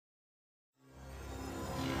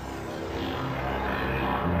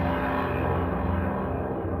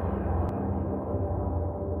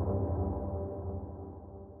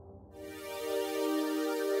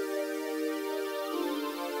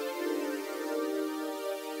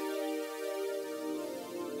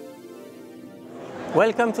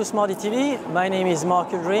Welcome to SMARDTV. My name is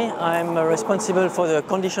Mark Udry. I'm responsible for the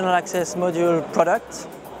conditional access module product.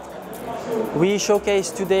 We showcase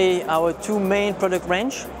today our two main product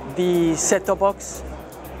range, the set-top box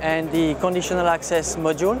and the conditional access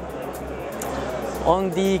module. On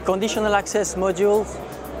the conditional access module,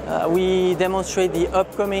 we demonstrate the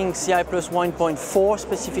upcoming CI Plus 1.4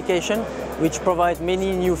 specification, which provides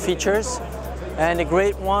many new features. And a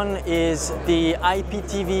great one is the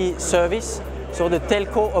IPTV service. So the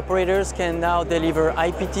telco operators can now deliver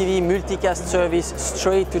IPTV multicast service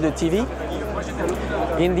straight to the TV.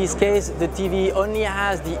 In this case, the TV only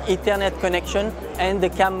has the Ethernet connection and the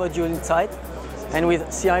CAM module inside. And with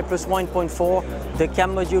CI Plus 1.4, the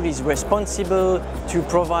CAM module is responsible to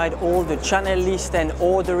provide all the channel list and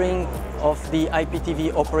ordering of the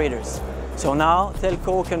IPTV operators. So now,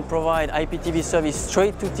 telco can provide IPTV service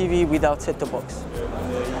straight to TV without set-top box.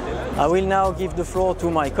 I will now give the floor to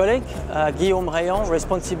my colleague, Guillaume Rayon,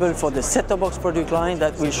 responsible for the set-top box product line,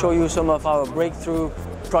 that will show you some of our breakthrough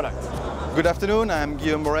products. Good afternoon, I'm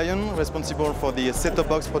Guillaume Rayon, responsible for the set-top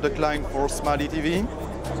box product line for SMARDTV.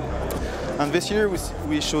 And this year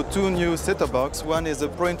we show two new set-top box. One is a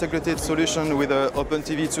pro-integrated solution with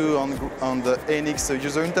OpenTV 2 on the NX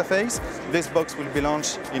user interface. This box will be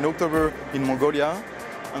launched in October in Mongolia.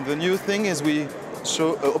 And the new thing is we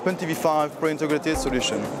show OpenTV 5 pro-integrated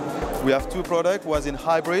solution. We have two products, one in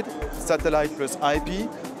hybrid, satellite plus IP,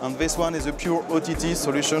 and this one is a pure OTT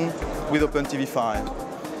solution with OpenTV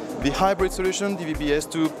 5. The hybrid solution, DVB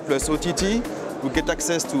 2 plus OTT, we get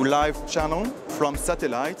access to live channel from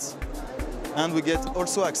satellites, and we get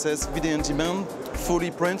also access video on demand, fully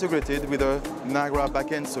pre-integrated with a NAGRA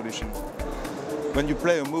backend solution. When you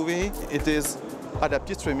play a movie, it is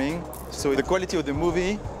adaptive streaming, so the quality of the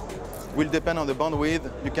movie will depend on the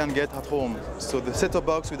bandwidth you can get at home. So the set-top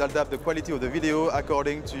box will adapt the quality of the video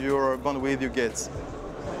according to your bandwidth you get.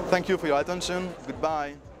 Thank you for your attention.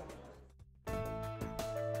 Goodbye.